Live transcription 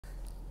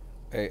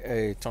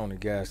Hey, Tony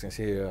Gaskins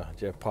here,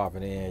 just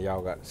popping in.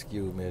 Y'all got to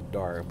excuse me, it's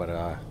dark,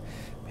 but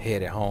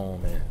headed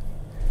home, and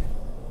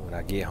when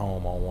I get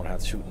home, I don't want to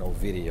have to shoot no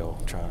video.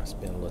 I'm trying to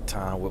spend a little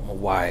time with my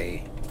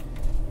wife,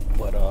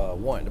 but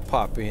wanting to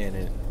pop in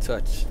and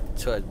touch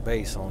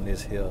base on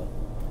this here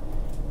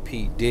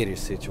P Diddy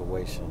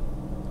situation.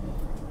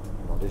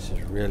 You know, this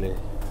is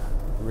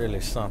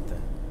really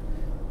something,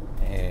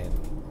 and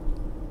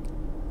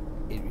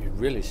it is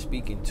really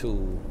speaking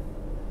to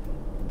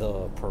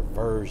the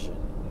perversion.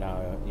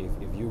 Now,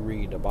 if you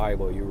read the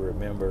Bible, you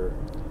remember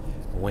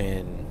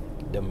when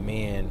the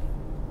men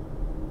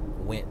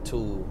went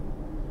to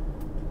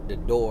the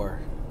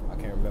door. I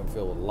can't remember if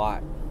it was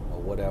Lot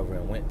or whatever,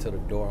 and went to the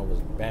door and was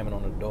banging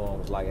on the door and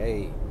was like,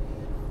 "Hey,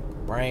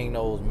 bring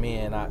those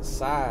men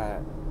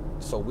outside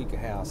so we could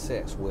have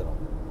sex with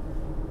them."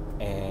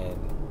 And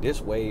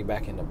this way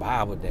back in the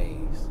Bible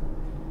days,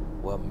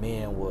 where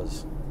men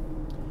was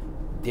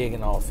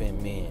digging off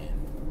in men,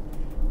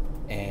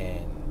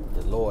 and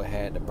the Lord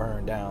had to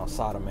burn down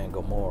Sodom and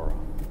Gomorrah.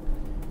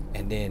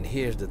 And then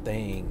here's the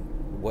thing,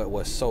 what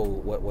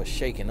was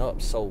shaking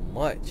up so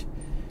much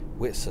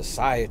with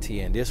society,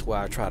 and this is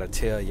why I try to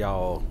tell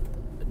y'all,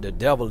 the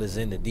devil is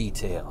in the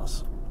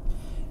details.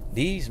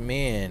 These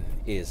men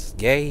is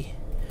gay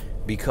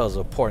because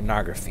of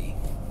pornography.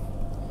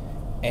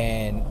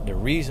 And the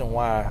reason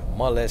why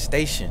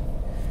molestation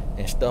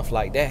and stuff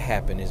like that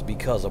happen is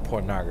because of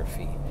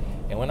pornography.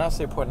 And when I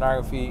say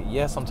pornography,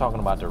 yes, I'm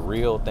talking about the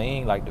real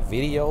thing, like the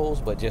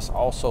videos, but just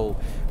also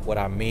what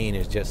I mean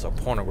is just a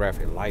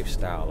pornographic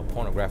lifestyle, a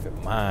pornographic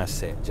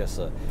mindset, just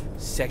a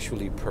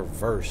sexually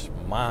perverse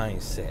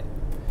mindset.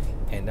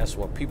 And that's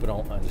what people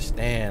don't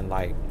understand,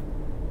 like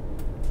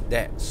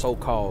that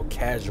so-called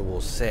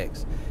casual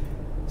sex.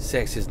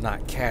 Sex is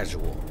not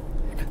casual.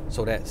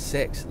 So that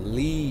sex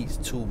leads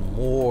to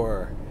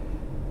more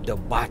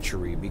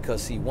debauchery,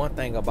 because see, one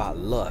thing about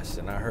lust,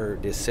 and I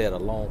heard this said a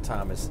long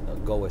time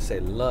ago, it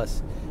said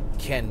lust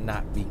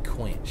cannot be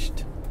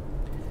quenched.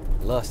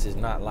 Lust is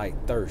not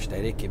like thirst,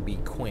 that it can be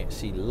quenched.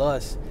 See,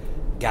 lust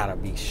gotta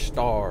be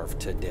starved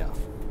to death.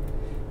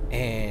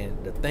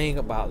 And the thing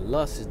about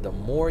lust is the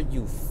more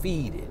you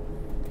feed it,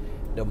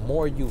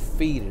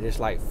 it's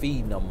like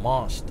feeding a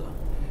monster.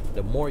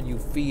 The more you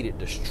feed it,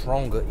 the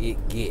stronger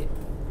it get.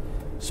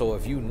 So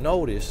if you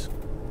notice,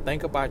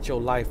 think about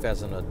your life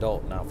as an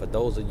adult. Now, for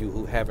those of you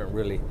who haven't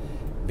really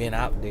been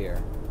out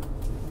there,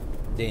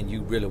 then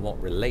you really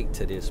won't relate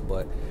to this.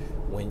 But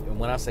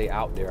when I say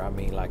out there, I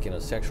mean like in a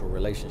sexual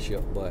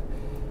relationship. But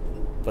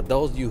for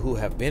those of you who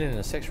have been in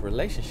a sexual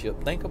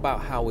relationship, think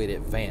about how it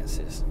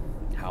advances.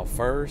 How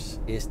first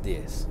is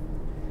this,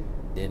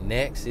 then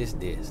next is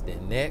this,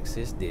 then next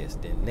is this,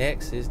 then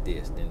next is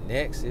this, then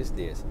next is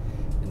this.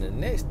 And the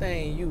next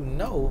thing you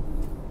know,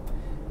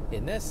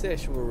 in that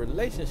sexual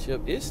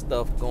relationship, is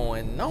stuff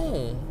going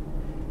on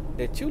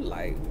that you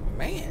like,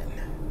 man,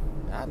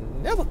 I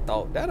never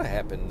thought that'd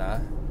happen now.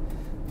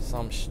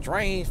 Some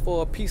strange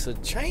for a piece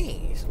of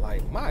change.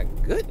 Like, my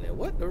goodness,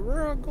 what the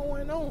world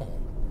going on?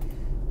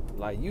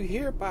 Like, you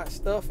hear about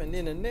stuff, and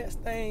then the next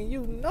thing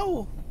you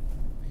know,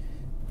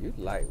 you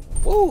like,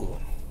 whoa.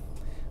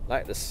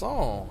 Like the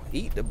song,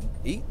 eat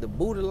the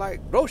booty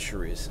like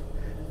groceries.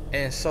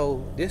 And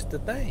so this the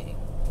thing.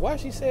 Why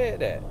she said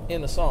that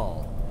in the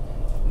song?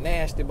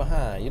 Nasty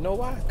behind. You know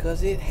why?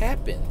 Because it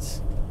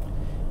happens.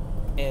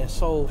 And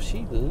so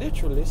she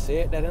literally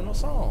said that in a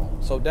song.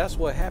 So that's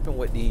what happened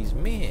with these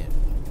men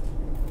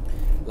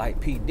like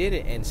P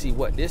Diddy. And see,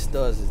 what this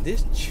does is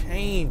this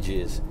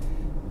changes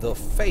the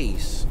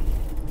face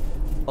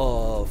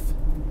of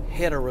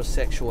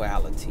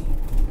heterosexuality.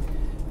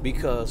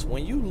 Because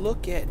when you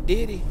look at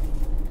Diddy,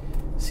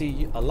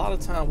 see, a lot of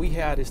time we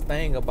have this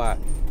thing about,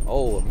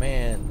 oh, a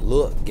man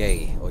look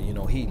gay, or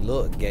he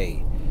look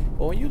gay.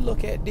 But when you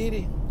look at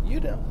Diddy,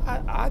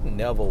 I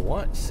never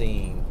once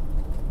seen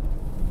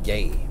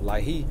gay.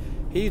 Like he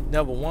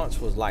never once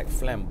was like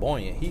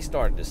flamboyant. He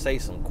started to say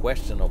some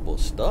questionable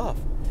stuff.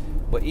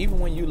 But even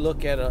when you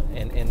look at it,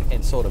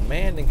 and so the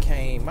man then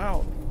came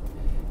out,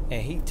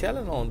 and he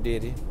telling on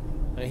Diddy,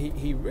 and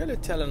he really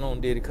telling on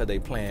Diddy because they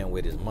playing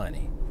with his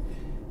money.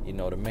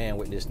 The man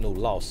with this new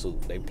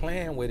lawsuit, they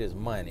playing with his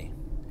money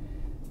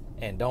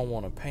and don't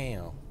want to pay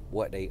him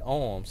what they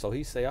owe him. So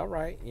he say, all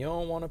right, you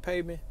don't want to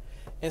pay me.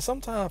 And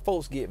sometimes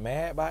folks get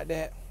mad about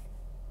that.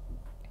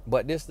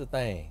 But this the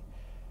thing.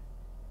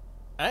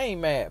 I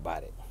ain't mad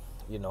about it.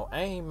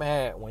 I ain't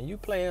mad. When you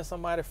play in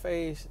somebody's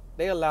face,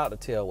 they allowed to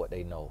tell what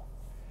they know.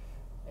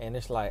 And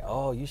it's like,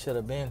 oh, you should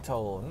have been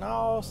told.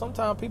 No,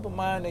 sometimes people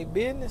mind their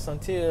business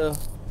until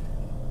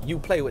you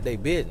play with their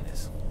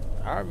business.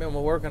 I remember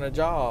working a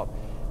job,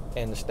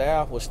 and the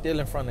staff was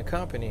stealing from the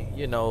company,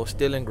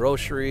 stealing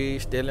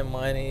groceries, stealing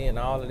money, and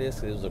all of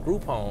this. It was a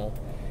group home.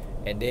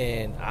 And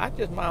then I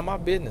just mind my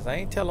business. I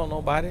ain't telling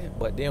nobody.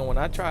 But then when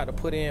I tried to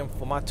put in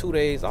for my 2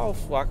 days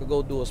off so I could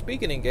go do a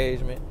speaking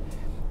engagement,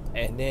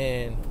 and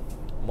then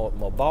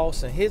my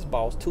boss and his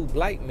boss, two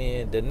black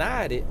men,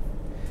 denied it,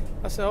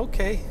 I said,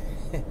 okay,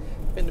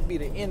 finna be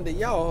the end of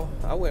y'all.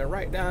 I went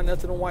right down there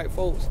to the white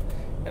folks,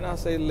 and I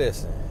say,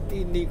 listen,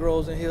 These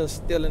Negroes in here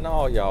stealing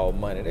all y'all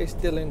money. They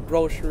stealing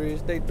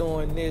groceries. They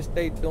doing this.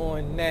 They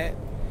doing that.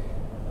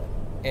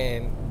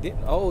 And then,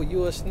 oh,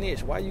 you a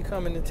snitch. Why you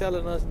coming and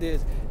telling us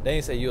this? They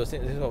ain't say you a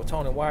snitch. They go,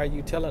 Tony, why are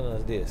you telling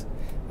us this?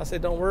 I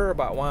said, don't worry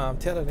about why I'm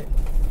telling it.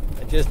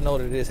 I just know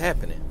that it's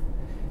happening.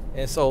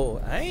 And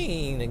so I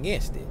ain't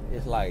against it.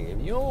 It's like, if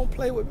you don't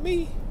play with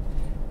me,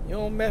 you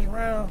don't mess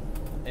around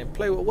and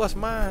play with what's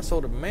mine.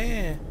 So the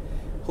man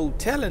who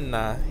telling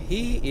now,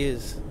 he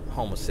is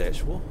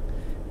homosexual,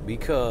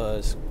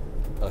 because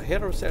a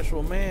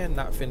heterosexual man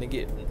not finna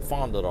get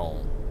fondled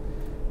on.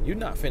 You're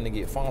not finna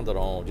get fondled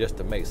on just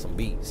to make some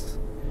beats.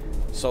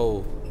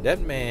 So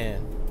that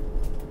man,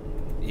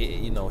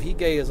 you know, he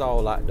gave us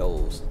all out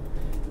those,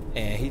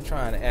 and he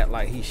trying to act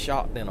like he's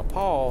shocked and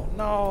appalled.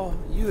 No,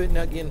 you ain't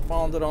not getting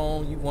fondled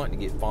on. You want to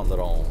get fondled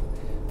on,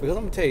 because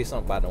I'm gonna tell you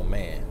something about no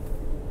man.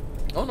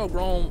 Oh, no,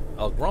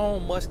 a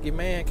grown musky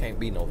man can't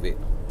be no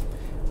victim.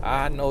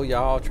 I know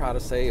y'all try to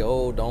say,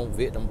 oh, don't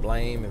victim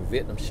blame and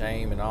victim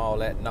shame and all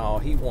that. No,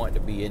 he wanted to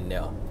be in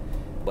there.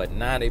 But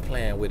now they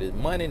playing with his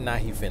money. Now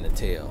he finna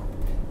tell.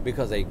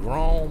 Because a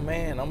grown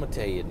man, I'm going to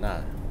tell you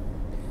now.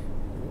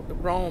 The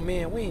grown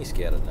men, we ain't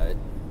scared of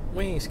nothing.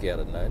 We ain't scared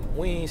of nothing.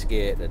 We ain't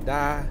scared to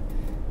die.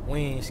 We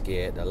ain't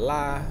scared to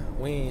lie.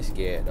 We ain't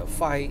scared to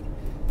fight.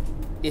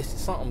 It's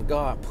something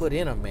God put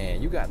in a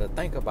man. You got to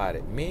think about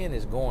it. Men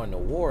is going to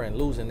war and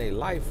losing their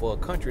life for a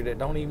country that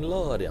don't even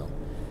love them.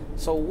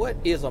 So what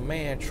is a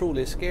man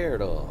truly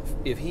scared of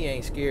if he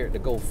ain't scared to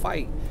go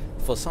fight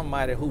for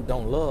somebody who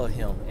don't love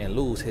him and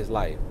lose his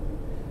life?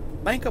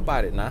 Think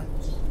about it now.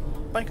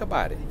 Think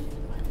about it.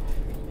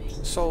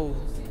 So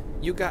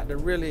you got to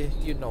really,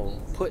 you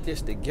know, put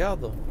this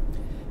together.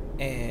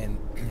 And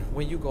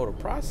when you go to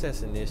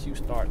processing this, you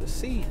start to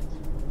see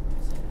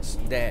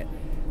that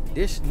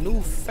this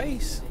new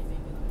face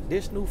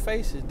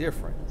is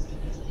different.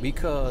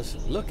 Because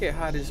look at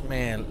how this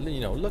man,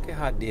 you know, look at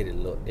how Diddy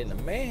looked. And the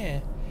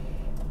man,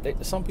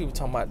 some people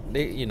talking about,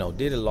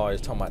 Diddy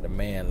lawyers talking about the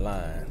man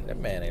lying. That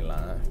man ain't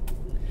lying.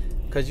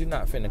 Because you're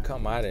not finna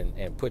come out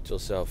and put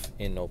yourself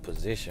in no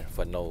position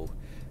for no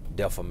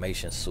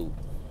defamation suit.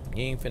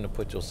 You ain't finna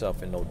put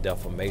yourself in no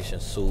defamation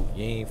suit.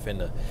 You ain't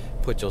finna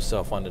put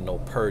yourself under no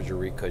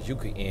perjury, because you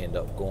could end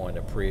up going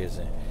to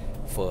prison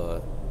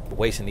for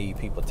wasting these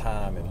people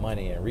time and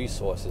money and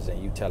resources,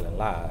 and you telling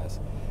lies.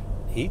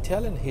 He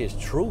telling his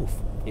truth.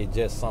 It's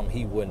just something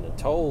he wouldn't have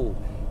told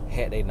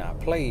had they not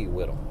played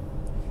with him.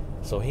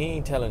 So he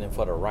ain't telling it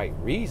for the right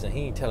reason.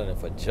 He ain't telling it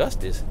for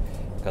justice.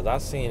 Because I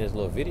seen this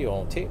little video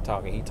on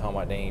TikTok, and he talking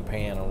about they ain't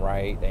paying them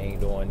right, they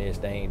ain't doing this,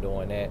 they ain't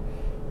doing that.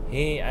 I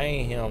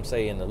ain't hear him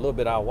say, in the little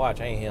bit I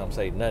watch, I ain't hear him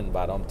say nothing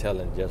about I'm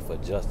telling just for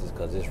justice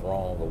because it's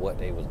wrong or what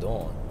they was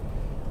doing.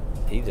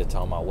 He just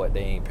talking about what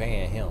they ain't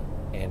paying him.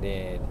 And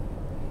then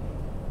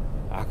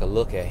I could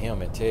look at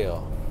him and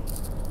tell.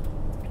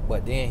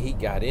 But then he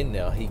got in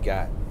there, he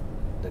got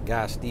the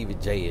guy Stevie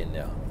J in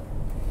there.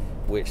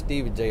 Which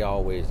Stevie J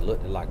always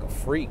looked like a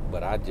freak,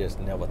 but I just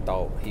never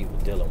thought he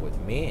was dealing with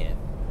men.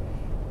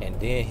 And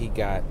then he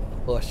got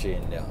Usher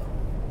in there.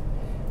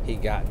 He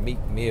got Meek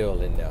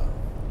Mill in there.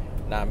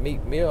 Now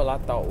Meek Mill I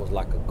thought was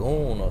like a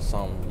goon or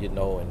something,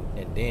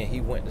 and then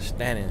he went to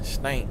Standing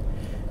Stank.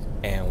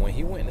 And when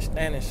he went to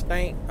Standing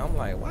Stank, I'm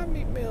like, why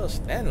Meek Mill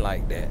standing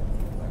like that?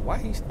 Like, why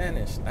he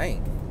standing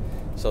stank?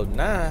 So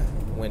now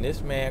when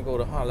this man go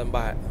to hollering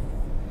about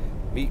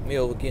Meek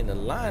Mill was getting the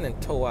lining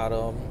tore out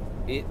of him,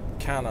 it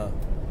kind of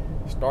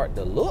start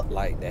to look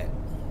like that,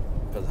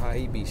 because how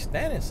he be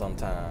standing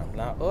sometimes.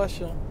 Now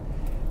Usher,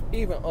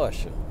 even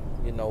Usher,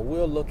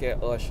 we'll look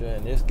at Usher,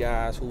 and there's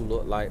guys who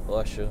look like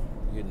Usher,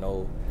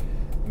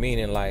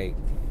 meaning like,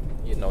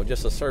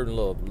 just a certain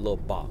little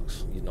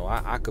box.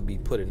 I could be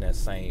put in that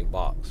same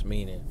box,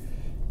 meaning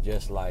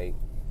just like,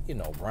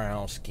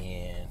 brown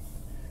skin,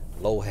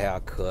 low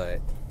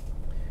haircut,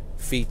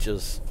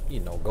 features,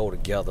 go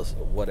together,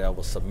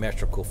 whatever,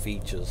 symmetrical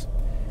features.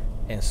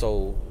 And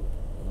so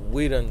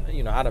I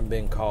done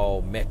been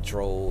called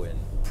Metro and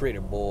Pretty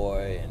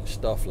Boy and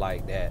stuff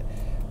like that.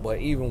 But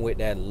even with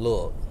that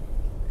look,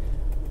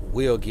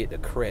 we'll get the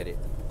credit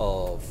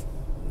of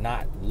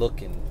not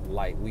looking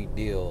like we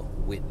deal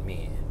with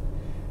men.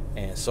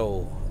 And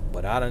so,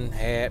 but I done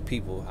had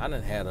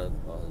a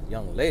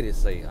young lady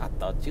say, I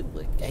thought you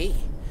were gay.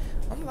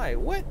 I'm like,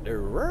 what the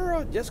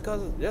world? Just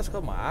cause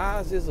my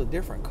eyes is a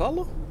different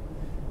color?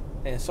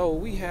 And so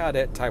we have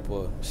that type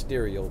of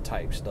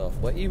stereotype stuff.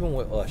 But even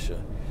with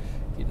Usher,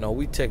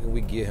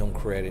 we give him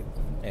credit,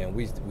 and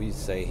we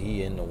say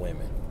he in the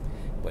women.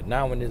 But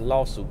now when this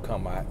lawsuit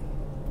come out,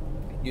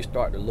 you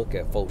start to look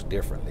at folks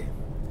differently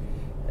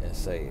and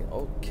say,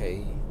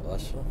 okay,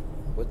 Usher,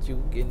 what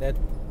you getting that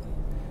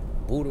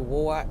booty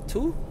wore out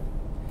too?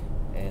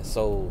 And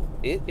so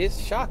it's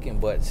shocking,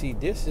 but see,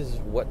 this is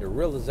what the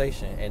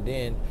realization. And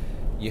then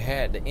you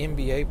had the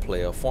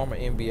former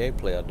NBA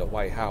player,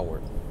 Dwight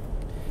Howard.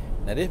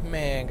 Now this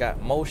man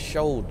got more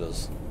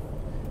shoulders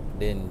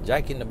than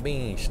Jack and the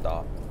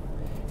Beanstalk.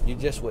 You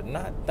just would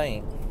not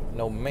think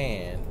no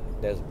man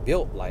that's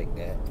built like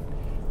that,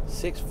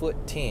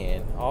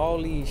 6'10",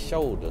 all these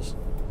shoulders,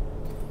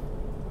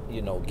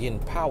 getting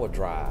power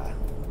drive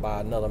by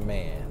another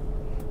man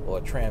or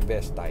a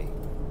transvestite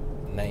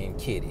named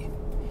Kitty.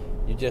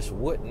 You just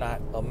would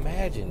not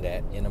imagine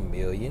that in a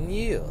million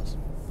years.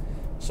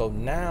 So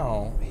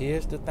now,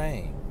 here's the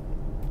thing.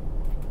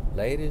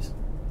 Ladies,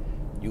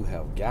 you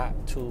have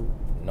got to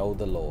know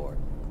the Lord.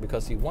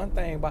 Because see, one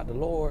thing about the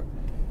Lord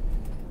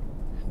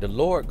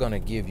gonna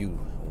give you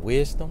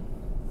wisdom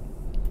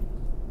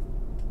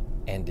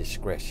and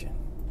discretion.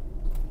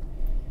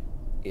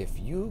 If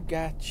you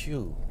got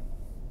you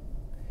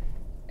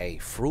a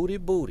fruity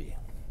booty,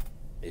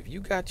 if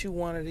you got you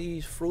one of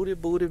these fruity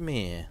booty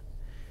men,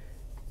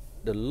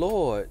 the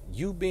Lord,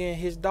 you being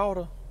his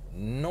daughter,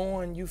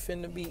 knowing you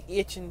finna be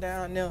itching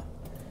down there,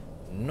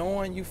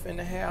 knowing you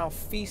finna have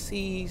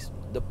feces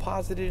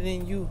deposited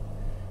in you,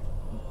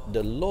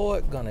 the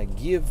Lord gonna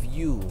give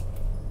you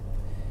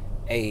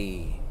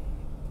the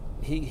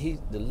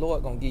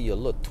Lord gonna give you a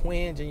little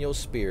twinge in your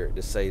spirit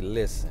to say,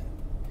 listen,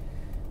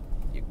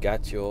 you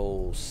got your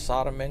old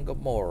Sodom and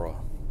Gomorrah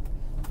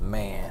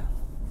man,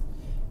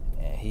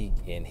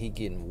 and he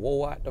getting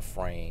wore out the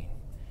frame,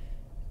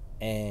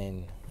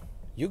 and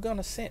you're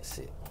gonna sense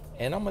it.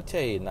 And I'm gonna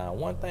tell you now,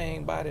 one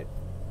thing about it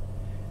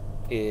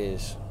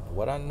is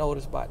what I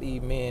noticed about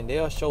these men,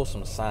 they'll show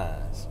some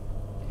signs.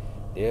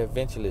 They'll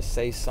eventually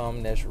say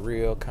something that's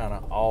real kind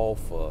of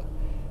off, or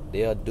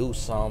they'll do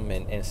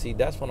something, and see,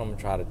 that's what I'm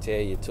gonna try to tell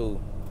you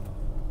too.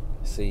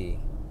 See,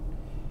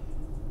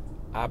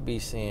 I be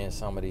seeing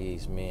some of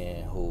these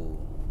men who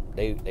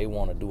they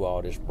want to do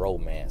all this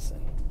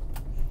romancing,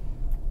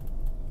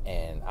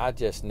 and I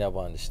just never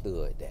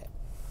understood that.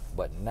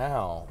 But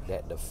now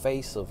that the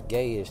face of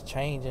gay is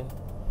changing,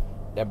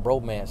 that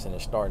bromancing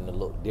is starting to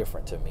look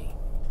different to me.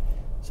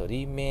 So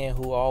these men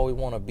who always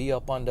want to be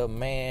up under a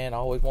man,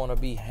 always want to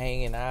be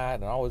hanging out,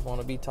 and always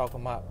want to be talking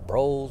about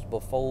bros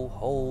before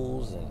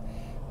hoes and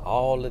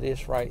all of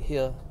this right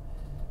here,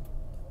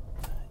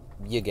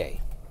 you're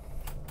gay.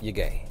 You're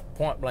gay.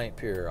 Point blank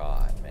period,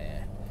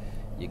 man.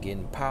 You're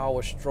getting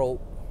power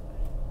stroke,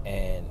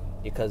 and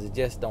because it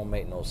just don't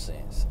make no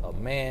sense. A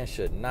man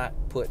should not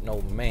put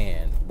no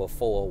man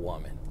before a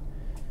woman.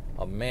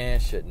 A man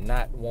should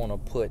not want to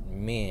put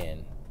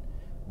men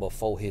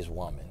before his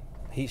woman.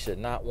 He should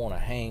not want to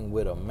hang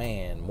with a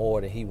man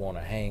more than he want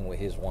to hang with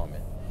his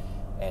woman.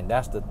 And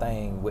that's the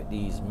thing with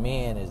these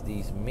men, is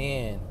these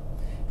men,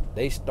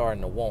 they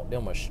starting to want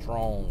them a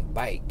strong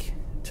bike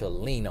to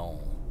lean on.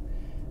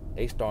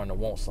 They starting to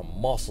want some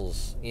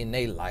muscles in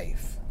their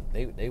life.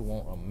 They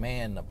want a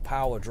man to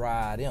power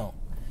drive them.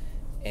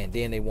 And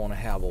then they want to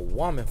have a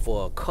woman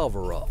for a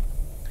cover up.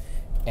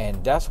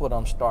 And that's what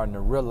I'm starting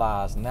to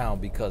realize now,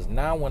 because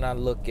now when I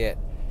look at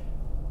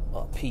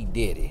P.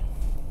 Diddy,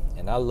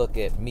 and I look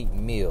at Meek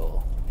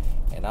Mill,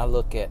 and I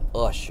look at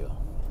Usher,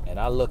 and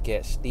I look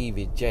at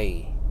Stevie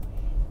J,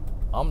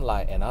 I'm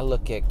like, and I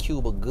look at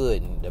Cuba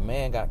Gooding, the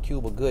man got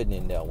Cuba Gooding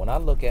in there. When I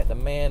look at the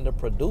man, the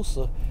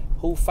producer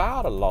who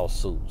filed a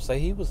lawsuit, say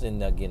he was in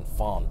there getting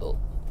fondled.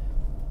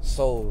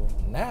 So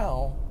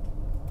now,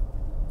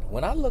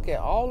 when I look at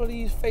all of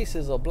these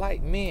faces of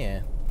black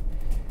men,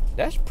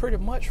 that's pretty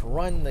much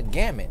run the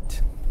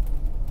gamut.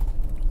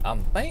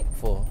 I'm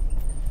thankful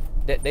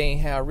that they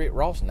ain't have Rick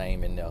Ross'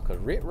 name in there, because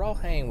Rick Ross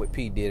hang with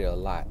P. Diddy a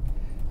lot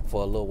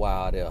for a little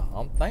while there.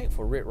 I'm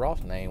thankful Rick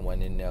Ross' name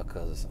wasn't in there,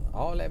 because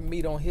all that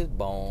meat on his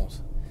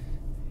bones,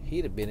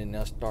 he'd have been in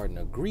there starting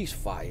a grease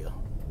fire,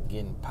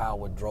 getting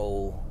power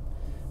drove.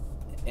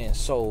 And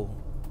so,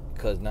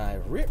 because now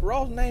if Rick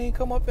Ross' name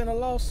come up in a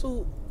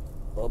lawsuit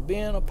of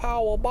being a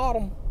power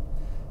bottom,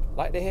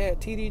 like they had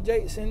T.D.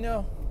 Jakes in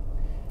there,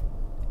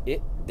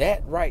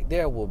 that right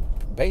there will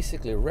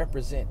basically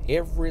represent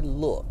every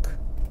look.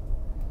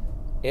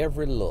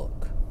 Every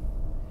look.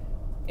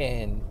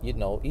 And,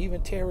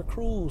 even Terry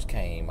Crews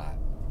came out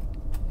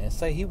and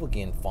say he was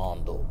getting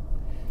fondled.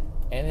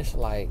 And it's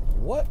like,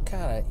 what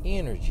kind of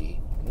energy?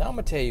 Now I'm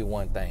gonna tell you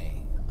one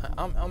thing.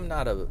 I'm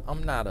not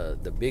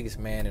the biggest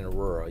man in the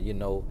world.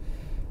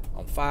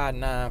 I'm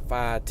 5'9",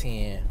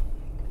 5'10".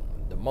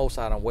 The most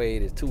I done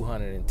weighed is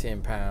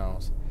 210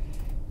 pounds.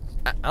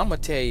 I'm going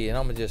to tell you, and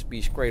I'm going to just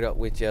be straight up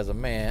with you as a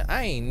man,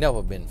 I ain't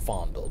never been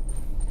fondled.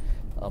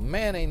 A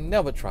man ain't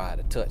never tried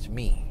to touch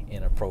me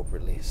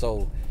inappropriately.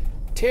 So,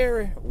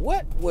 Terry,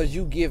 what was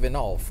you giving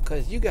off?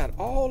 Because you got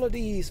all of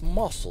these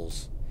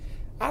muscles.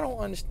 I don't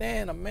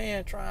understand a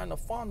man trying to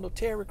fondle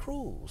Terry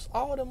Crews.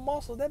 All the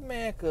muscles, that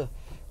man could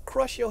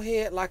crush your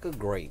head like a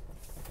grape.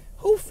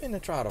 Who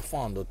finna try to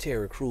fondle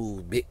Terry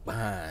Crews big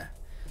behind?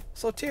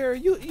 So,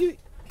 Terry,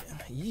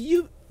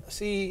 you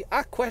see,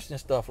 I question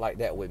stuff like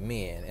that with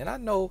men, and I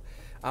know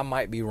I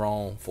might be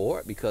wrong for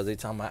it, because they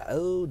talking about,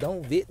 oh,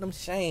 don't victim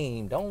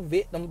shame, don't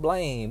victim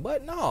blame.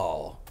 But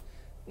no,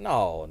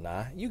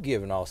 you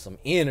giving off some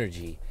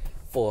energy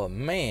for a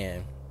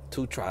man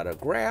to try to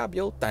grab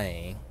your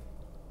thing,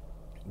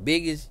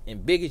 big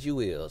as you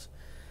is.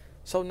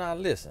 So now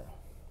listen,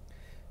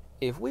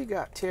 if we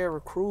got Terry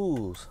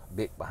Crews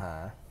big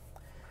behind,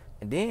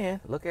 and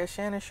then look at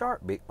Shannon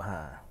Sharp big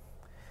behind,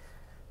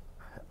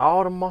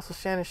 all the muscle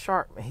Shannon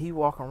Sharpe, and he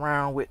walking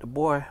around with the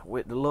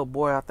little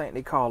boy, I think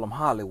they call him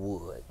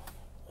Hollywood.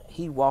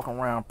 He walking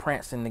around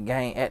prancing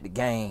at the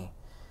game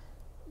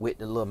with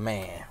the little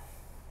man,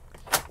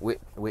 with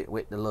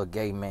the little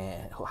gay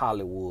man,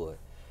 Hollywood.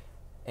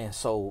 And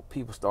so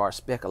people start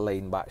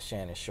speculating about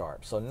Shannon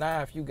Sharpe. So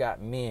now if you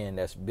got men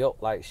that's built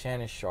like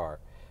Shannon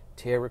Sharpe,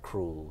 Terry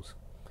Crews,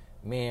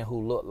 men who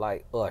look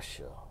like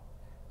Usher,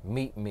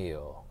 Meek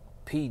Mill,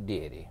 P.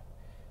 Diddy,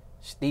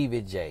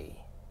 Stevie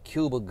J,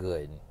 Cuba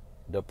Gooding,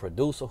 the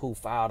producer who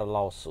filed a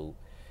lawsuit,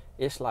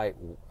 it's like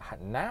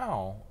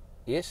now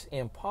it's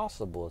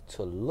impossible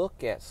to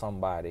look at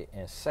somebody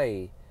and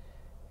say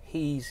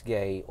he's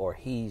gay or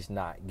he's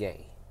not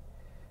gay.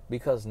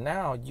 Because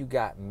now you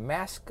got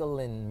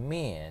masculine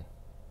men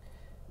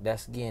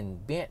that's getting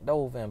bent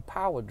over and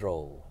power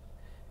drove.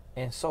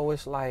 And so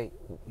it's like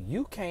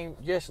you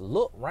can't just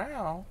look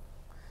around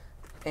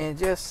and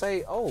just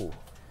say, oh,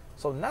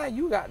 so now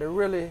you got to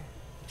really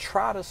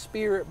try the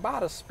spirit by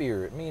the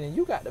spirit, meaning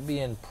you got to be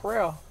in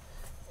prayer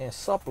and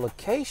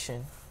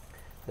supplication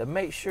to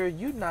make sure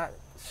you're not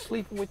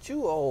sleeping with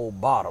you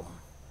old bottom,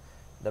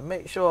 to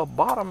make sure a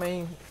bottom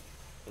ain't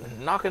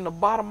knocking the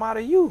bottom out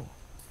of you.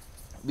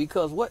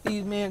 Because what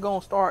these men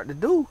gonna start to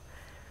do,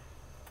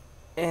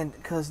 and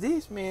because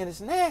these men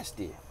is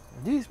nasty,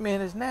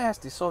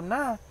 so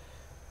now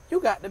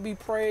you got to be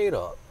prayed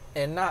up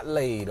and not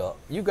laid up.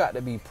 You got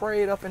to be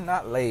prayed up and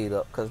not laid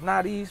up, because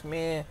now these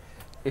men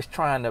is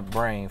trying to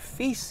bring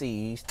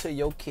feces to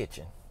your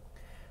kitchen.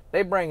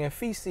 They bringing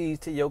feces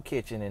to your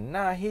kitchen, and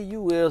now here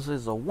you is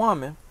as a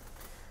woman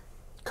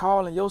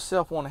calling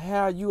yourself want to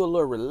have you a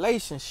little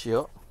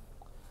relationship,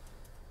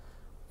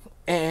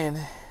 and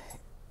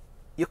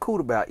your cooter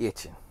about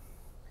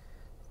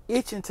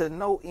itching to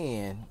no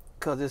end,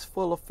 because it's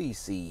full of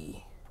feces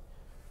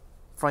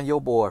from your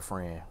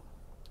boyfriend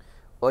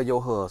or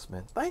your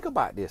husband. Think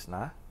about this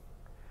now.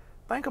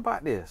 Think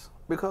about this,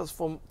 because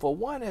for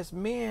one, as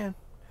men,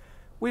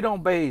 we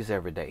don't bathe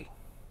every day.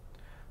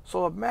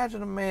 So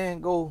imagine a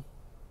man go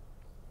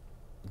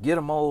get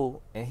him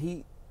old, and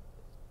he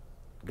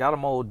got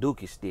him old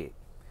dookie stick.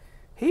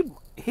 He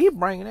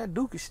bringing that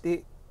dookie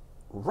stick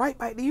right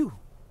back to you.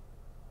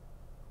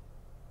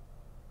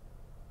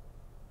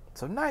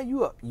 So now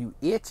you up, you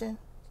itching,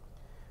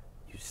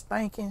 you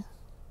stinking,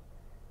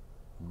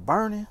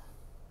 burning,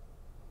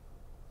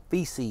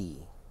 feces,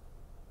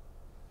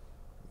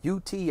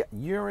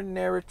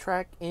 urinary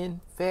tract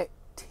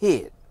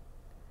infected.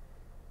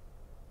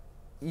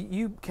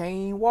 You can't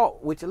even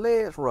walk with your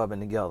legs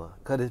rubbing together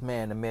because this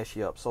man to mess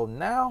you up. So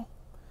now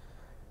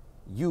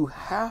you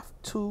have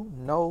to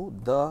know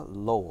the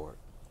Lord.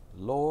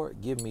 Lord,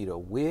 give me the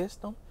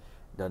wisdom,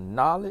 the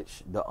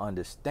knowledge, the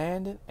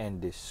understanding, and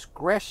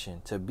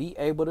discretion to be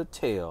able to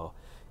tell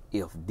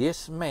if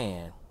this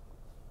man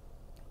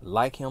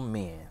like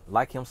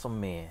him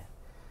some men.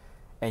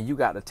 And you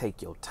got to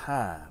take your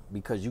time,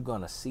 because you're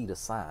going to see the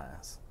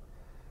signs.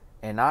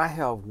 And I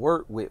have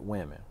worked with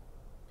women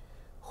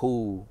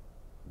who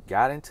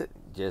got into,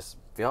 just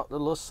felt a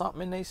little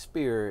something in their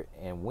spirit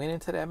and went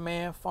into that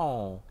man's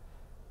phone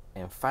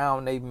and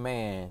found a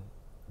man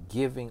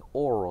giving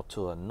oral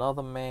to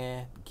another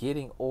man,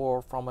 getting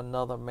oral from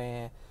another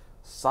man,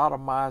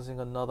 sodomizing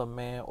another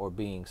man, or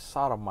being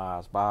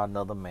sodomized by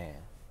another man.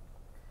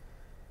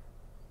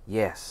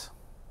 Yes.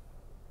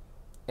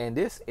 And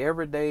this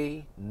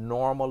everyday,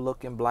 normal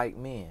looking black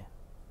men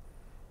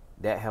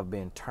that have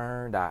been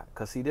turned out.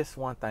 Because see, this is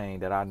one thing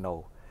that I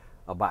know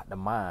about the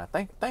mind.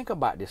 Think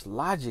about this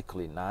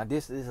logically now.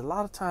 This is a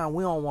lot of time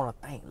we don't want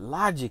to think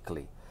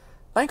logically.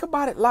 Think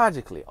about it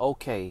logically.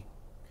 Okay.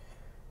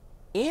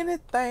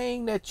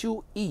 Anything that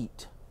you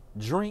eat,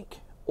 drink,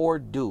 or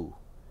do,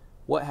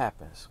 what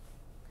happens?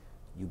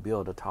 You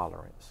build a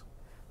tolerance.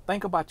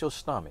 Think about your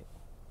stomach.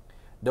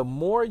 The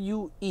more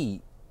you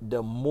eat,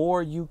 the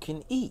more you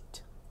can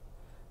eat.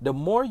 The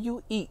more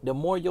you eat, the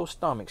more your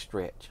stomach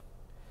stretch.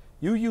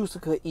 You used to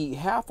could eat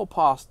half a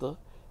pasta,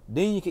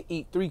 then you could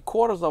eat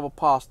 3/4 of a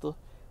pasta,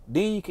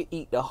 then you could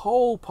eat the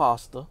whole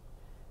pasta.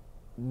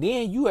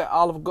 Then you at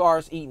Olive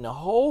Garden eating the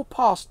whole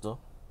pasta.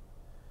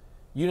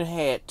 You done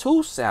had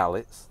 2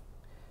 salads.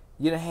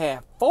 You done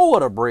had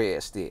 4 of the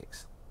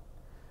breadsticks.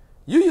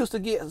 You used to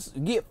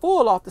get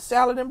full off the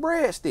salad and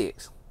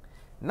breadsticks.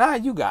 Now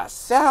you got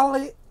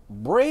salad,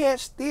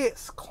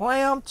 breadsticks,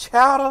 clam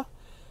chowder,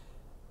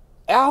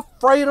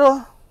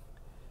 Alfredo,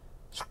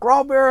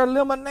 strawberry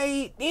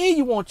lemonade. Then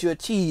you want your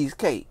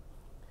cheesecake.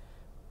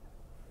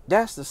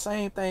 That's the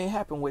same thing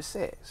happened with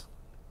sex.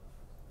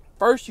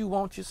 First you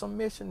want you some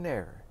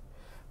missionary.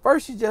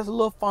 First you just a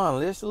little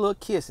fun, just a little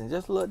kissing,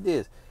 just a little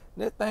this.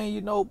 Next thing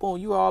you know, boom,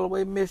 you all the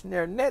way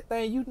missionary. Next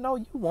thing you know,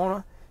 you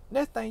want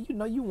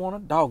a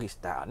doggy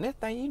style. Next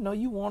thing you know,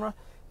 you want a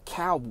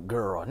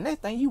cowgirl.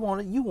 Next thing you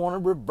want a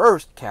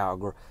reverse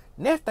cowgirl.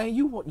 Next thing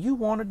you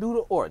want to do the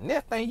order.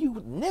 Next thing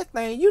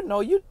you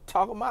know, you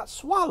talking about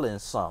swallowing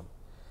something.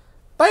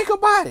 Think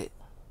about it.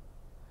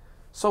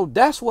 So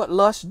that's what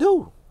lust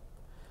do.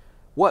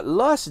 What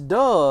lust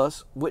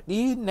does with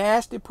these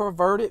nasty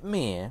perverted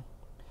men,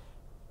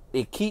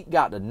 it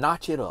got to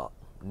notch it up,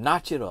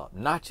 notch it up,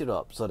 notch it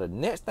up. So the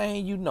next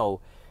thing you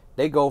know,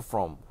 they go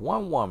from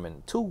 1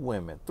 woman, 2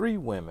 women, 3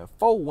 women,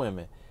 4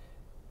 women.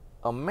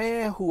 A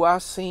man who I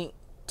seen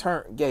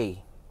turned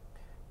gay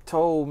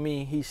told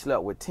me he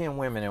slept with 10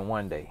 women in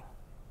one day.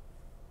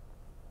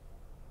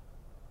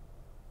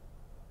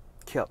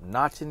 Kept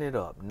notching it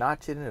up,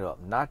 notching it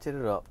up, notching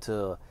it up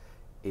till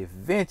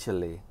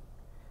eventually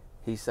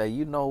he say,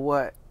 you know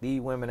what? These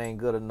women ain't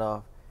good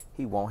enough.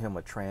 He want him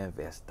a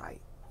transvestite,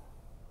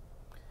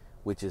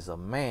 which is a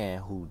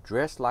man who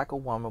dressed like a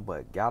woman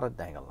but got a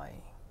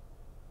dang-a-lang.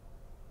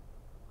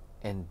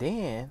 And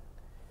then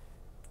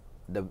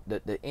the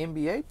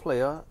NBA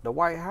player,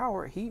 Dwight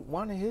Howard, the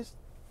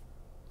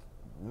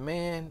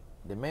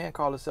man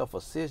called himself a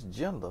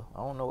cisgender. I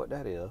don't know what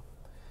that is.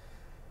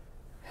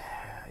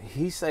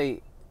 He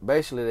say,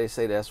 basically they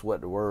say that's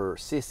what the word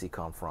sissy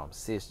come from,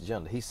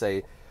 cisgender. He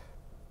say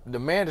the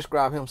man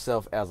described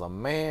himself as a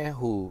man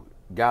who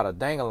got a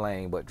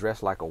dang-a-lang but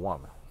dressed like a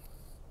woman.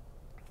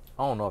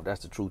 I don't know if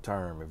that's the true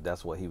term, if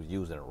that's what he was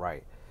using it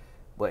right.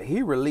 But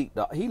he leaked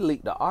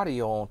the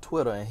audio on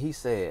Twitter, and he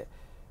said,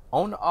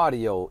 on the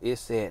audio, it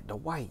said,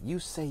 Dwight, you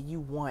say you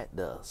want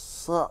to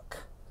suck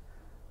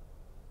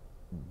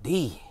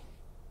D,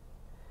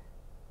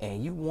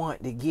 and you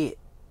want to get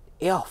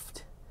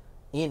F'd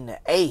in the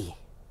A.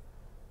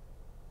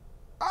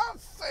 I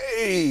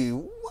say,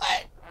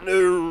 what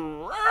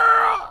the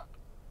world?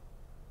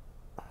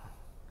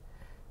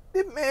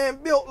 This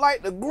man built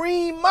like the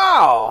Green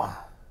Mile,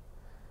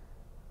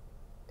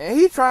 and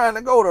he trying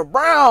to go to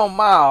Brown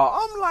Mile.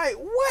 I'm like,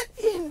 what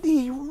in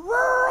the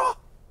world?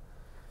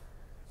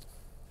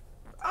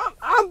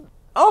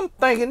 I'm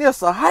thinking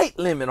there's a height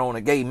limit on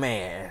a gay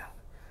man.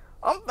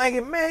 I'm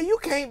thinking, man, you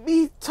can't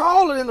be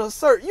taller than a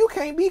certain, you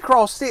can't be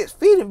cross 6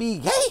 feet and be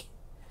gay.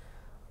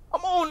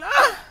 Come on now.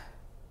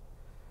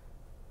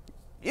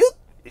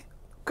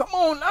 Come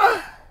on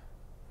now.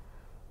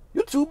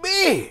 You too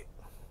big.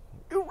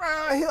 You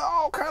around here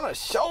all kind of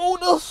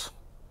shoulders.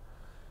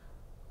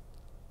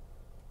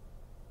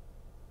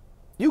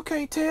 You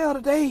can't tell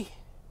today.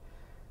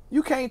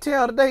 You can't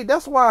tell today.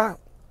 That's why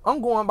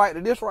I'm going back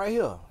to this right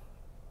here.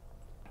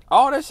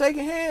 All that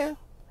shaking hands,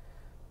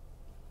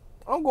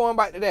 I'm going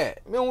back to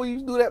that. Remember when you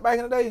used to do that back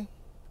in the day?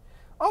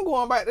 I'm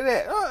going back to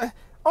that.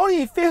 Don't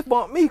even fist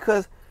bump me,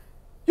 because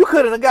you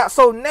could have got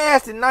so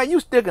nasty. Now you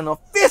sticking a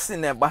fist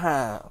in that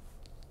behind.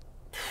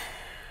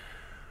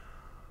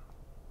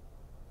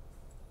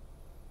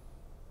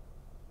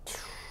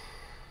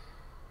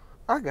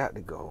 I got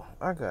to go.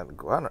 I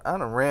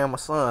done ran my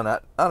son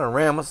out.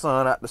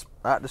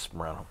 The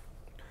sprinter.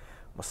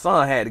 My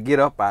son had to get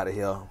up out of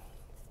here.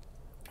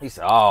 He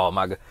said, oh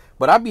my God.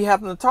 But I be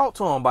having to talk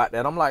to him about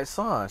that. I'm like,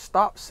 son,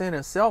 stop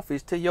sending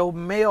selfies to your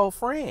male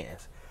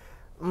friends.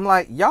 I'm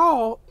like,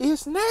 y'all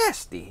is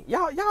nasty.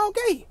 Y'all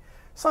gay.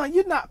 Son,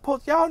 y'all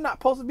not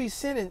supposed to be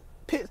sending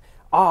pics.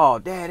 Oh,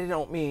 Dad, it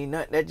don't mean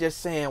nothing. They're just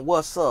saying,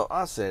 what's up?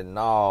 I said,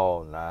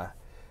 no, nah.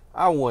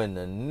 I wouldn't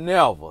have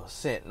never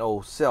sent no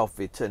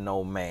selfie to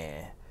no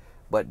man.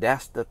 But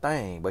that's the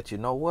thing. But you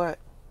know what?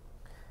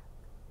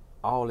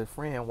 All his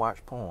friends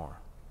watch porn.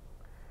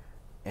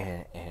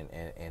 And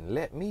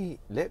let me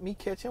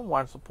catch him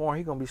watching some porn.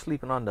 He gonna be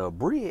sleeping under a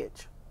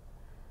bridge.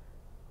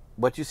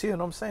 But you see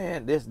what I'm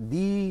saying?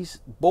 These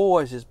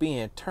boys is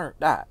being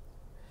turned out,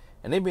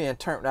 and they being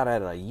turned out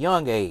at a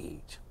young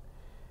age.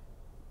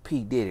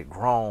 P Diddy,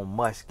 grown,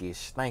 musky,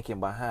 stinking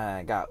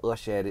behind, got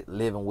Usher at it,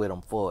 living with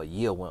him for a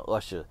year when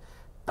Usher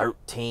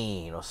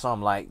 13 or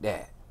something like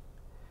that.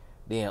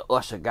 Then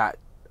Usher got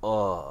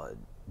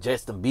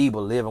Justin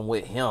Bieber living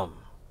with him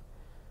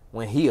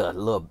when he a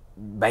little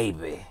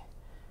baby.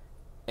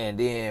 And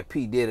then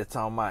P Diddy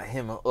talking about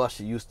him and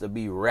Usher used to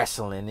be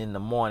wrestling in the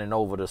morning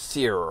over the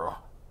cereal.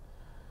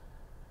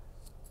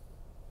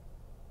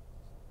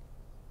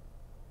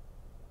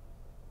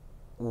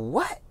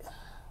 What?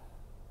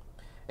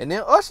 And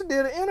then Usher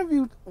did an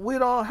interview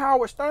with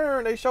Howard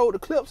Stern. They showed the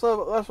clips of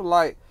it.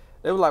 Usher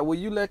they were like, will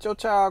you let your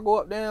child go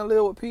up there and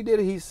live with P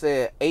Diddy? He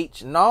said,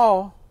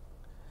 no.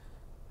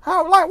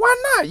 Howard like,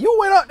 why not? You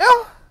went up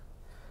there.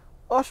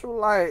 Usher was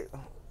like,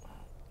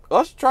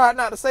 Usher tried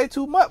not to say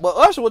too much, but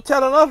Usher was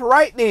telling us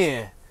right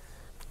then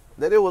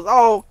that it was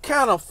all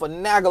kind of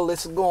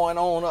finagling going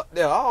on up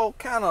there. All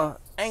kind of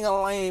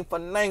angling,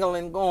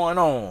 finagling going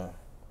on.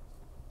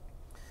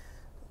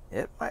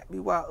 It might be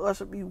why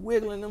Usher be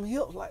wiggling them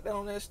hips like that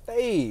on that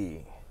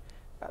stage.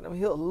 Got them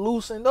hips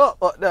loosened up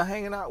there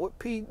hanging out with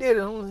P. Diddy.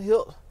 Them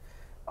hips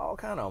all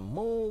kind of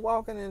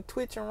moonwalking and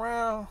twitching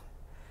around.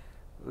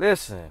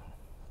 Listen,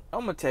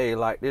 I'm going to tell you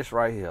like this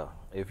right here.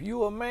 If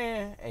you a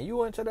man and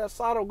you into that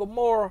Sodom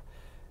Gomorrah,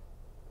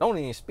 don't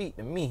even speak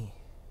to me.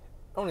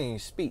 Don't even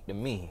speak to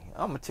me.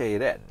 I'm going to tell you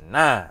that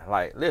now.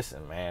 Like,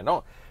 listen, man,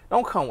 don't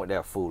come with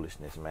that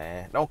foolishness,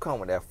 man. Don't come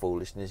with that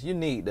foolishness. You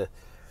need to,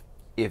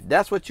 if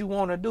that's what you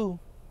want to do,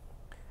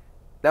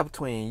 that's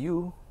between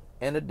you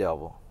and the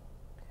devil.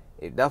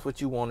 If that's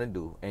what you want to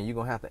do, and you're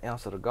going to have to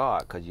answer to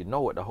God, because you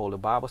know what the Holy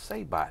Bible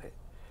say about it.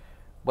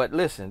 But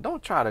listen,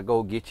 don't try to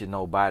go get you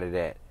nobody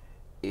that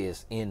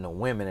is in the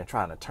women and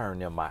trying to turn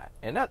them out.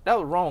 And that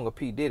was wrong of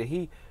P. Diddy.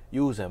 He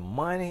using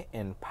money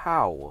and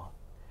power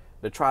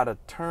to try to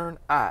turn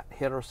out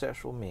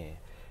heterosexual men.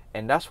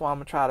 And that's why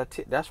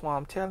that's why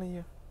I'm telling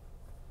you,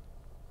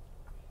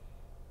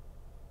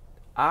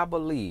 I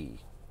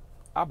believe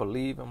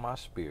in my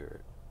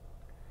spirit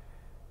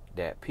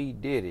that P.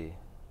 Diddy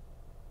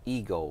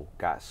ego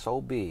got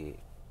so big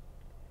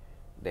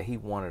that he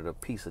wanted a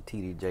piece of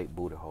TD Jake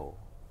booty hole.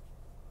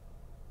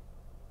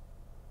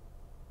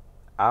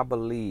 I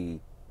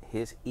believe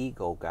his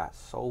ego got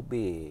so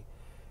big,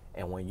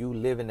 and when you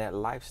live in that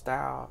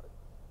lifestyle,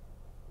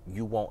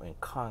 you want in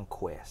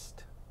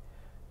conquest.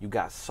 You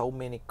got so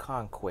many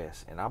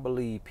conquests, and I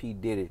believe P.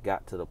 Diddy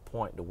got to the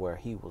point to where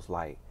he was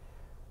like,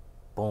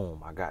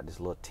 boom, I got this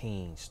little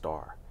teen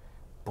star.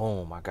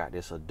 Boom, I got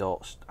this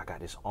adult, I got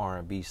this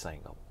R&B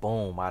singer.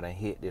 Boom, I done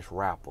hit this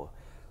rapper.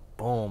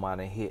 Boom, I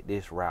done hit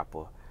this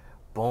rapper.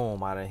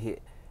 Boom, I done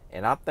hit.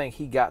 And I think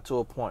he got to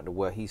a point to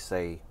where he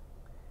say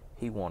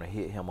he want to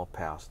hit him a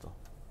pastor.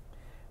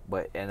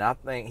 And I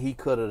think he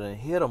could have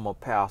hit him a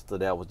pastor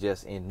that was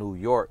just in New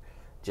York,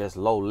 just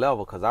low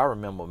level. Because I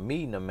remember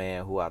meeting a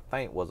man who I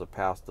think was a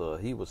pastor.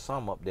 He was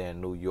some up there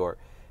in New York,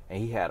 and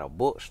he had a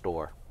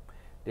bookstore.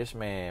 This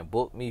man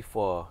booked me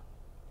for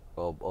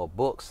a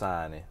book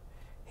signing.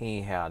 He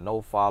ain't had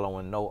no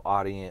following, no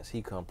audience.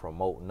 He couldn't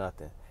promote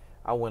nothing.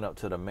 I went up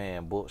to the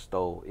man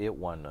bookstore. It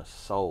wasn't a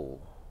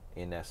soul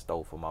in that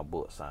store for my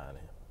book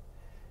signing.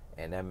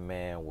 And that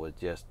man was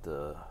just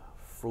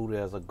fruit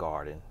as a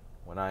garden.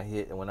 When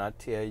I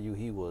tell you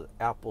he was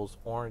apples,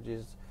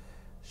 oranges,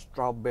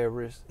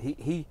 strawberries.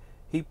 He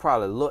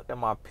probably looked at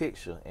my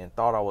picture and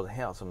thought I was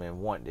handsome and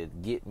wanted to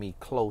get me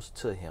close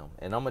to him.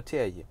 And I'm going to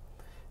tell you,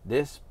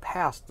 this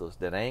pastors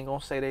that I ain't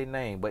going to say their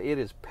name, but it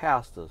is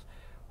pastors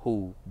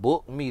who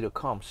booked me to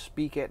come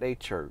speak at their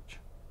church.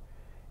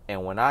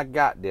 And when I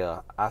got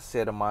there, I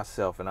said to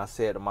myself, and I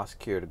said to my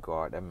security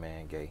guard, that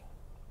man gay.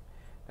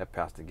 That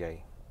pastor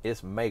gay.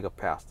 It's mega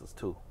pastors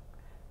too.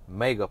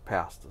 Mega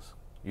pastors.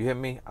 You hear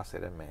me? I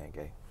said that man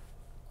gay.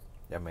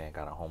 That man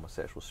got a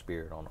homosexual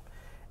spirit on him.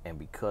 And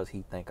because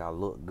he think I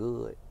look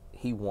good,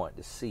 he wanted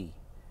to see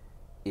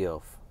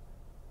if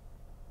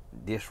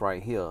this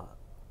right here,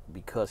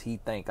 because he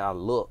think I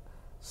look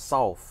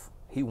soft,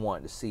 he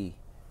wanted to see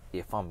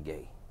if I'm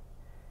gay.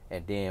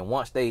 And then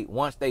once they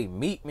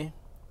meet me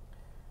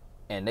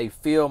and they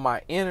feel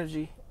my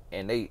energy,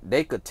 and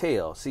they could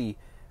tell. See,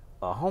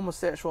 a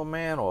homosexual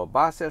man or a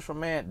bisexual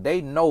man,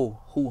 they know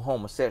who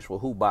homosexual,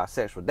 who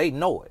bisexual. They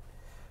know it.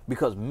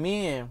 Because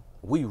men,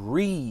 we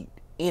read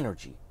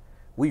energy.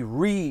 We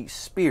read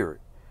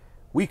spirit.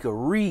 We could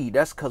read.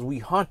 That's because we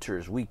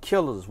hunters, we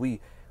killers,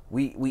 we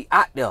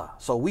out there.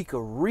 So we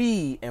could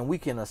read and we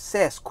can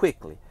assess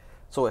quickly.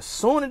 So as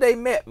soon as they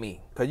met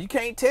me, because you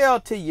can't tell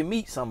till you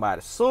meet somebody.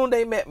 As soon as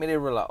they met me, they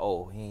were like,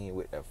 oh, he ain't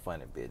with that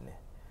funny business.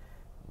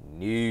 No,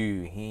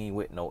 he ain't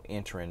with no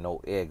entering,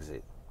 no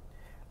exit.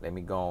 Let me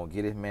go and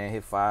get this man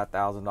his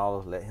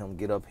 $5,000. Let him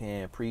get up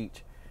here and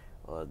preach,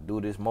 do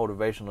this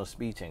motivational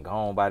speech, and go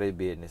on by their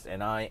business.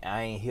 And I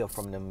ain't hear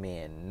from them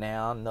men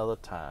now another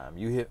time.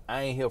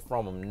 I ain't hear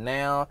from them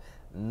now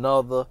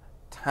another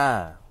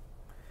time.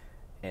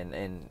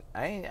 And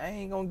I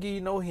ain't gonna give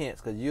you no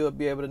hints, because you'll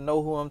be able to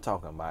know who I'm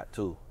talking about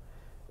too.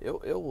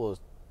 It was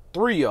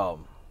 3 of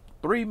them,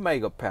 3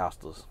 mega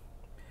pastors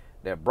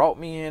that brought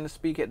me in to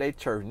speak at their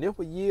church. And this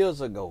was years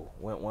ago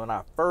when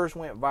I first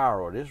went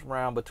viral. This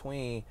round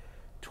between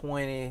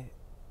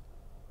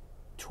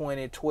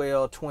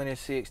 2012,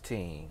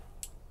 2016,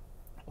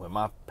 when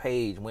my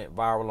page went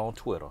viral on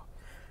Twitter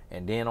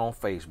and then on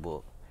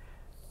Facebook.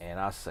 And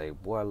I say,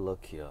 boy,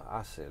 look here.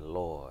 I said,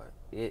 Lord,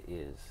 it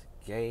is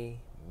gay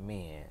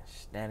men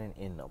standing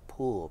in the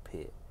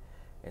pulpit.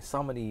 And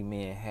some of these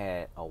men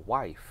had a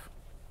wife,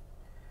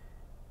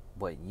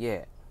 but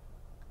yet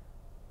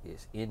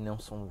it's in them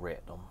some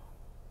rectum.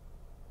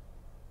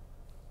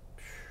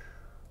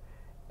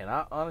 And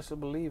I honestly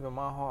believe in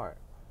my heart.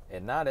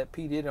 And now that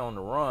P. Diddy on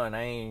the run,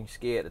 I ain't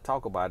scared to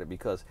talk about it,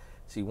 because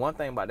see, one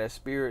thing about that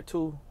spirit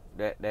too,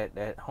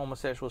 that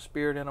homosexual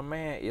spirit in a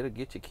man, it'll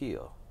get you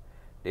killed.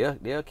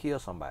 They'll kill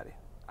somebody.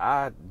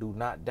 I do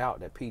not doubt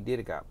that P.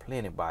 Diddy got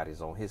plenty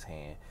bodies on his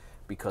hand,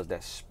 because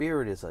that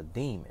spirit is a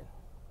demon.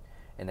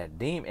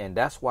 And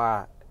that's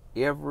why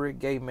every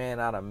gay man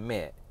I done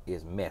met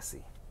is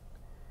messy.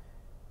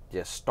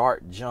 Just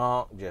start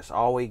junk, just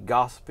always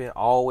gossiping,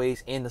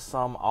 always into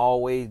something,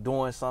 always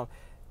doing something.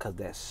 Because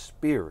that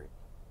spirit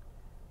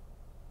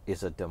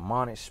is a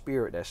demonic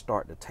spirit that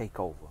start to take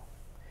over.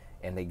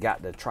 And they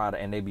got to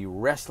and they be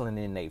wrestling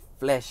in their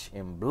flesh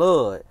and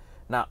blood,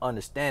 not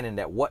understanding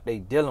that what they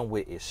dealing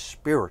with is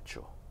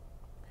spiritual.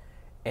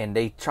 And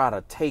they try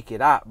to take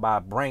it out by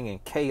bringing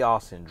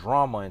chaos and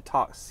drama and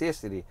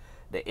toxicity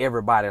to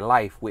everybody's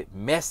life with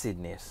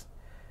messiness,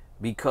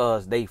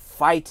 because they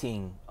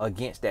fighting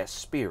against that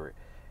spirit.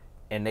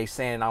 And they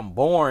saying, I'm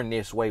born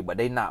this way, but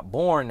they not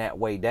born that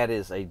way. That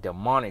is a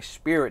demonic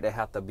spirit that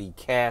have to be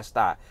cast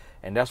out.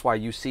 And that's why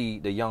you see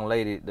the young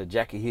lady, the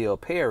Jackie Hill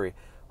Perry,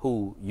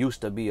 who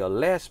used to be a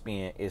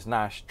lesbian is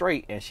not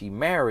straight and she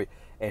married,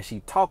 and she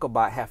talk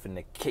about having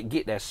to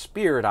get that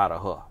spirit out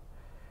of her.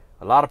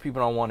 A lot of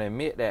people don't want to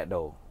admit that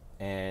though,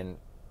 and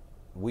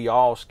we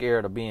all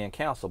scared of being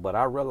canceled. But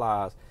I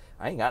realize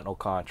I ain't got no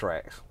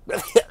contracts.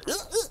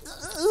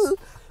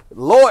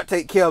 Lord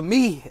take care of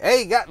me. I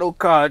ain't got no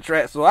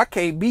contract, so I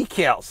can't be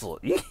canceled.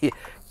 You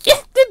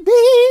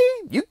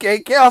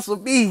can't cancel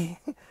me.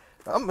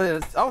 I'm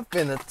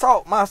finna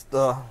talk my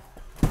stuff.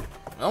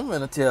 I'm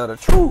finna tell the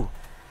truth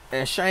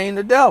and shame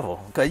the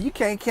devil, because you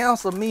can't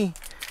cancel me.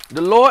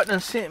 The Lord done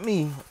sent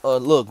me a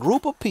little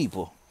group of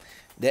people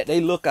that they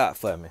look out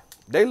for me.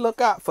 They look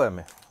out for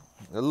me.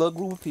 A little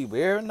group of people.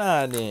 Every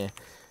now and then,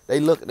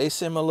 they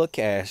send me a little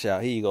cash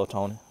out. Here you go,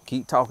 Tony.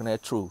 Keep talking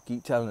that truth.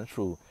 Keep telling the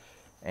truth.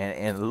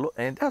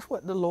 And that's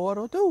what the Lord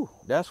will do.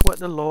 That's what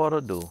the Lord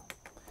will do.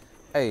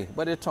 Hey,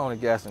 but it's Tony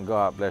Gaston.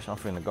 God bless you. I'm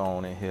finna go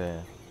on in here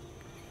and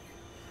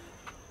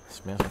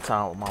spend some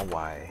time with my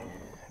wife.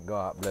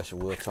 God bless you.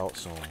 We'll talk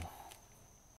soon.